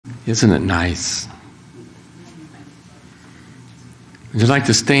Isn't it nice? Would you like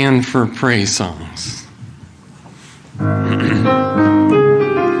to stand for praise songs?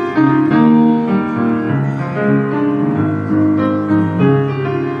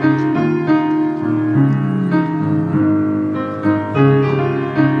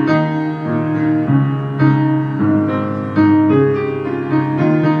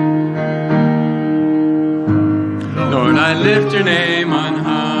 Lord, I lift your name on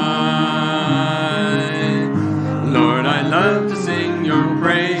high. Lord, I love to sing your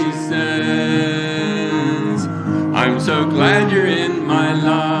praises. I'm so glad you're in my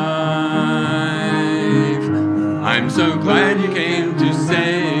life. I'm so glad you came to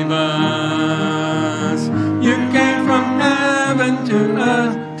save us. You came from heaven to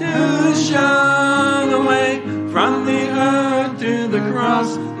earth to show the way. From the earth to the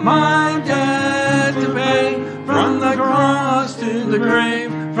cross, my debt to pay. From the cross to the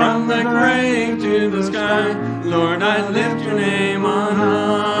grave, from the grave to the sky, Lord, I lift your name on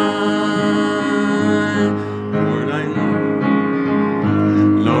high.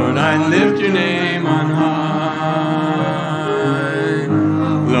 Lord, I lift your name on high.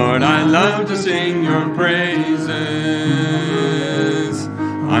 Lord, I love to sing your praises.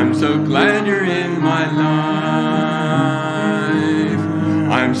 I'm so glad you're in my life.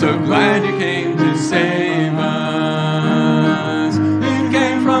 I'm so glad you came to save us. You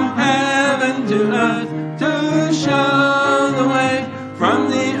came from heaven to earth to show the way. From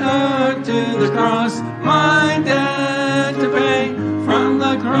the earth to the cross, my debt to pay. From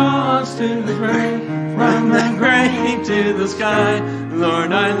the cross to the grave, from the grave to the sky,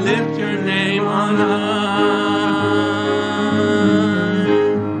 Lord, I lift your name on high.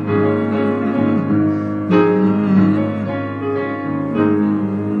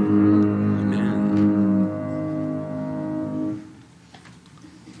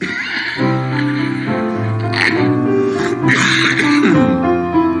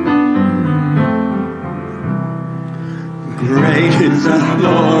 Great is the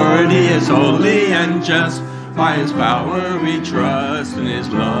Lord, He is holy and just. By His power we trust in His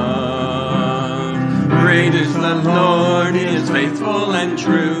love. Great is the Lord, He is faithful and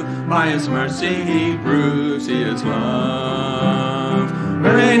true. By His mercy He proves He is love.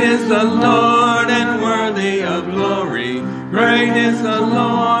 Great is the Lord and worthy of glory. Great is the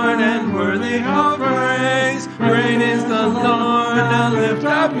Lord and worthy of praise. Great is the Lord, now lift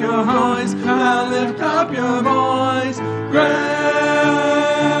up your voice. Now lift up your voice. Great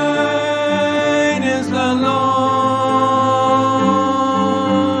is the Lord.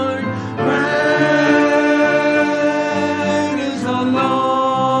 Great is the Lord.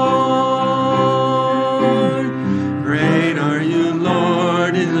 Great are you,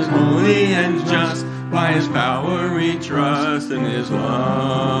 Lord. He is holy and just. By His power we trust in His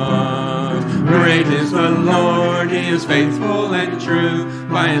love. Great is the Lord. He is faithful and true.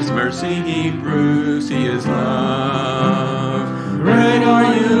 By His mercy He proves He is love. Great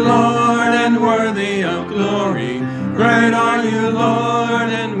are you, Lord, and worthy of glory. Great are you, Lord,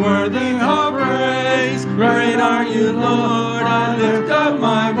 and worthy of praise. Great are you, Lord. I lift up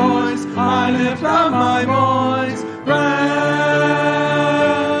my voice. I lift up my voice. Great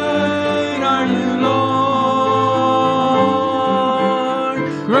are you, Lord.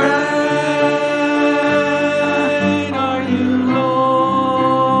 Great are you,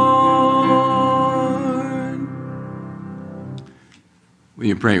 Lord. Will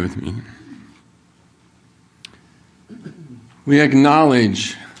you pray with me? We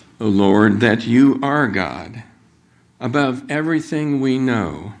acknowledge, O Lord, that you are God, above everything we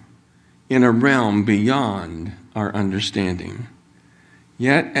know, in a realm beyond our understanding.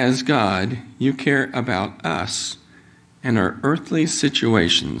 Yet, as God, you care about us and our earthly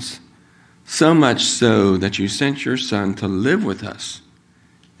situations, so much so that you sent your Son to live with us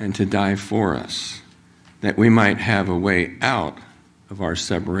and to die for us, that we might have a way out of our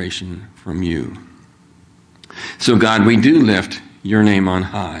separation from you. So God, we do lift your name on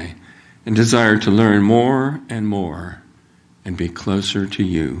high and desire to learn more and more and be closer to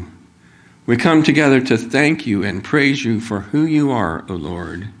you. We come together to thank you and praise you for who you are, O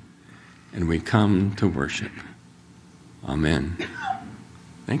Lord, and we come to worship. Amen.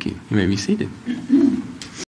 Thank you. You may be seated.